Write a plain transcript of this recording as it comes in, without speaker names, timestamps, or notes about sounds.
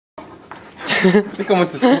I think I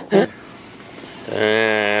went to school.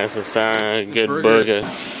 That's a good burger.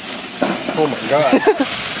 Oh my god.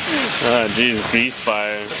 Oh jeez, grease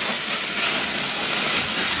fire.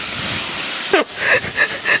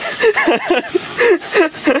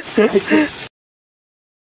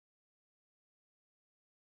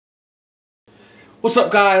 What's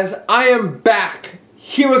up guys? I am back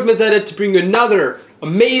here with Mazetta to bring you another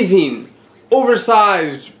amazing,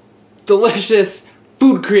 oversized, delicious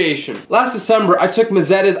food creation. Last December I took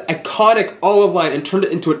Mazetta's iconic olive line and turned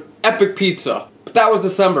it into an epic pizza. But that was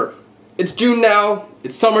December. It's June now,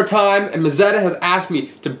 it's summertime, and Mazetta has asked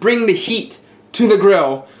me to bring the heat to the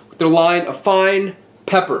grill with their line of fine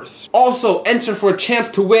peppers. Also, enter for a chance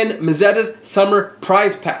to win Mazetta's summer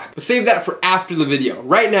prize pack. But save that for after the video.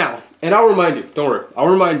 Right now, and I'll remind you, don't worry, I'll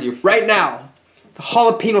remind you, right now, the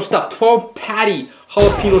jalapeno stuffed, 12 patty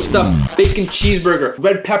jalapeno stuffed bacon cheeseburger,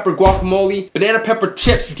 red pepper guacamole, banana pepper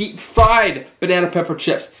chips, deep fried banana pepper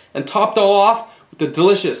chips, and topped all off with the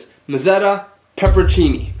delicious Mazetta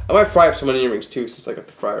peppercini. I might fry up some onion rings too since I got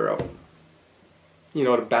the fryer out. You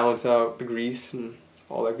know, to balance out the grease and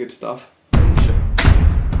all that good stuff.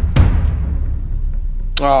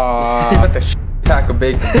 Aww, what the pack of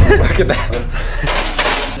bacon. Look at that.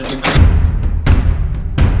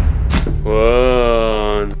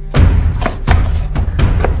 Whoa.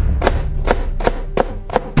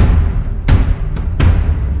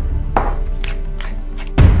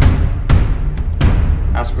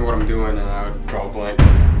 Ask me what I'm doing and I would draw a blank.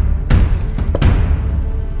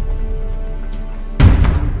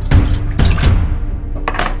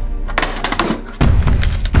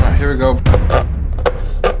 Alright, here we go.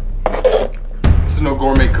 This is no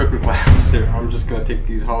gourmet cooking class here. I'm just gonna take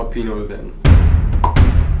these jalapenos in.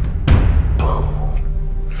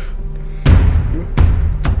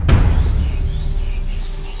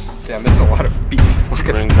 Damn, there's a lot of beef. Look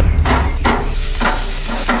at that.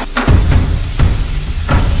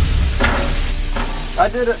 I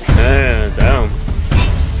did it. Yeah, damn.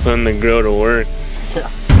 Putting the grill to work. Yeah.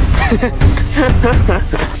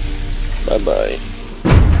 Bye-bye.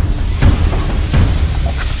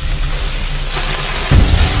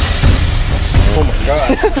 Oh my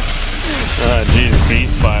god. Oh jeez,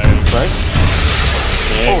 grease fire. Right?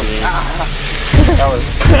 Yeah, Oh, that was...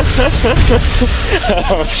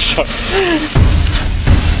 oh, shut.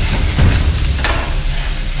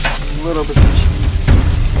 A little bit of cheese.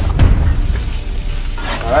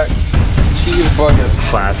 Alright. Cheeseburger.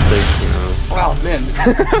 Plastic, you know. Wow, man. This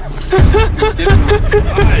getting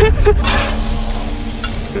nice.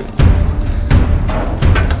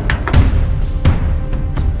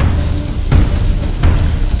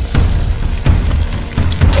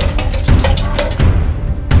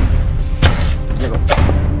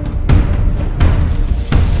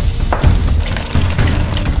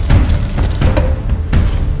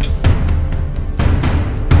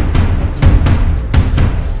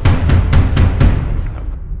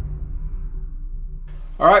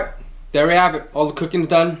 Alright, there we have it. All the cooking's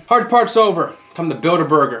done. Hard part's over. Time to build a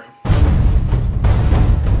burger.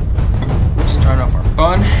 We're starting off our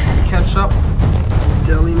bun, ketchup,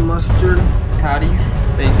 deli mustard, patty,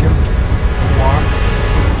 bacon, guac,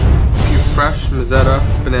 a few fresh Mazetta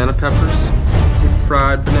banana peppers, deep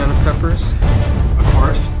fried banana peppers, of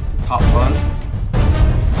course, top bun,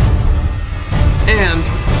 and,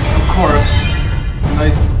 of course, a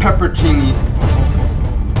nice peppercini.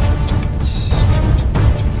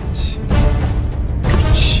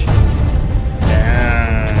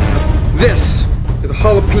 This is a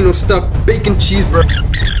jalapeno stuffed bacon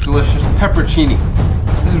cheeseburger. Delicious peppercini.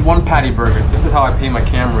 This is one patty burger. This is how I pay my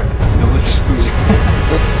camera. Delicious food.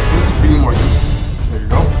 This is for you, Morgan. There you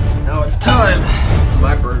go. Now it's time for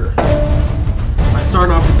my burger. I'm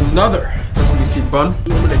starting off with another SBC bun. A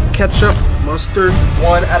little bit of ketchup, mustard.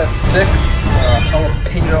 1 out of 6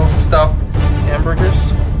 jalapeno stuffed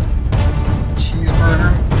hamburgers.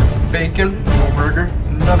 Cheeseburger, bacon, no burger.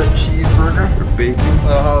 Another cheeseburger with bacon,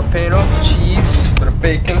 a jalapeno, cheese, bit of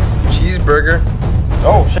bacon, cheeseburger.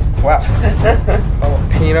 Oh shit! Wow.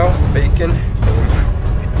 Jalapeno, bacon,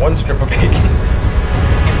 1 strip of bacon,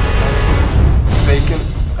 bacon.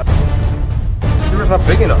 The skewer's not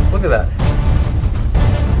big enough. Look at that.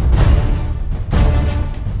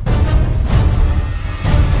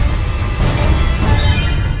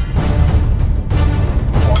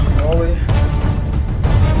 Guacamole.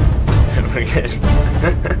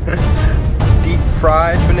 Deep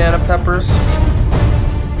fried banana peppers. I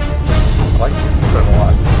like it. Put in a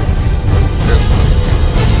lot.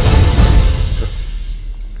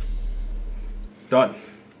 Done.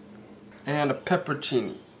 And a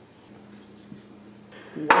peppercini.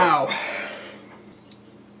 Wow.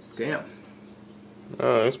 Damn.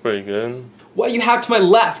 Oh, that's pretty good. What you have to my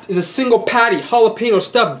left is a single patty, jalapeno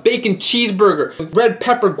stuffed bacon cheeseburger with red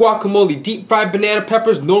pepper guacamole, deep fried banana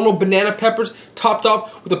peppers, normal banana peppers, topped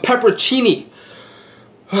off with a pepperoncini.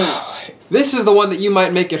 This is the one that you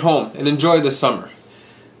might make at home and enjoy this summer.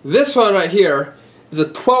 This one right here is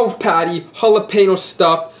a 12 patty, jalapeno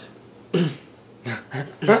stuffed.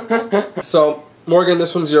 So, Morgan,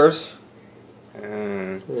 this one's yours.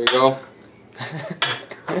 There you go.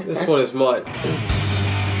 This one is mine.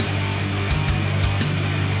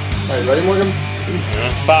 Alright, ready, Morgan?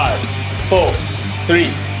 5, 4, 3,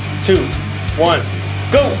 2, 1,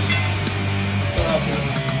 go!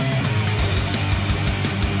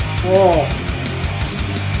 Whoa.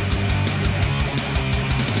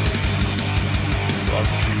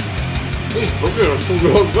 These burgers are so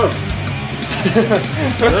good.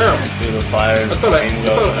 Damn. Through the fire. I thought I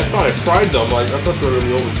fried them. Like, I thought they were going to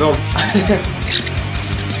be overdone.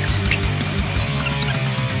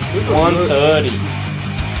 130.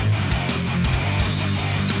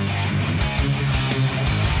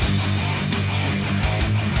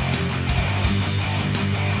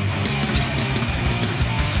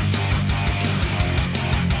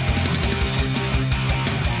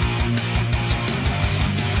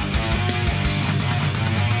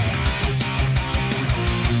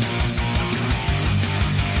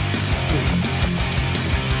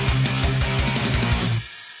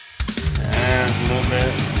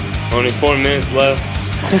 Only 4 minutes left.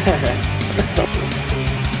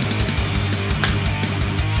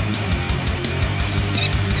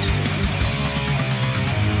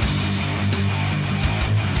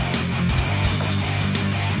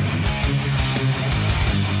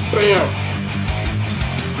 Bam!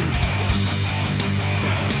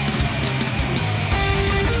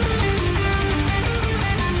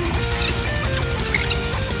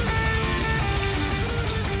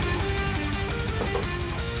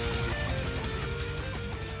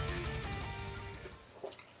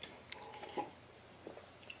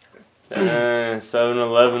 Uh,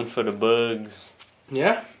 7-Eleven for the bugs.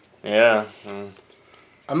 Yeah? Yeah.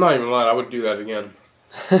 I'm not even lying, I would do that again.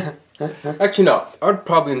 Actually, no. I would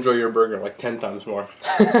probably enjoy your burger like 10 times more.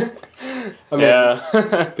 I mean, yeah.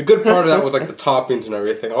 The good part of that was like the toppings and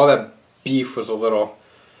everything. All that beef was a little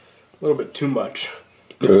bit too much.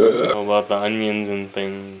 How about the onions and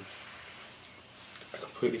things? I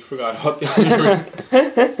completely forgot about the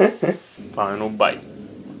onions. Final bite.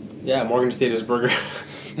 Yeah, Morgan stayed his burger.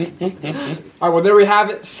 Alright, well there we have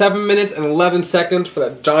it. 7 minutes and 11 seconds for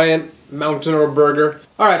that giant mountain of a burger.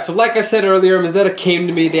 Alright, so like I said earlier, Mazetta came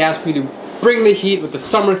to me. They asked me to bring the heat with the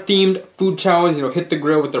summer themed food challenge, you know, hit the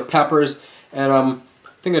grill with their peppers. And I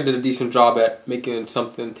think I did a decent job at making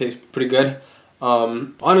something taste pretty good.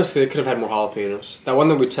 Honestly, I could have had more jalapenos. That one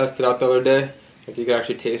that we tested out the other day, like you could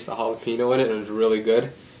actually taste the jalapeno in it and it was really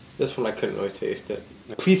good. This one I couldn't really taste it.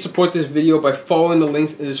 Please support this video by following the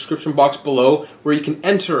links in the description box below where you can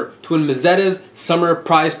enter to win Mazetta's summer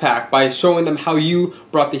prize pack by showing them how you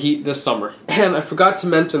brought the heat this summer. And I forgot to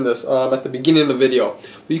mention this at the beginning of the video,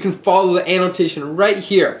 but you can follow the annotation right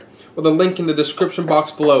here with a link in the description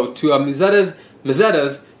box below to Mazetta's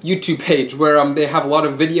YouTube page where they have a lot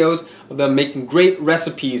of videos of them making great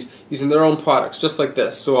recipes using their own products just like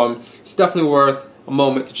this. So it's definitely worth a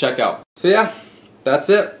moment to check out. So yeah, that's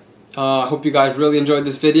it. I hope you guys really enjoyed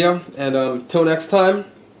this video, and until next time,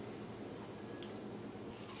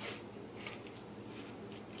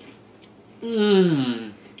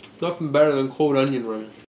 nothing better than cold onion ring.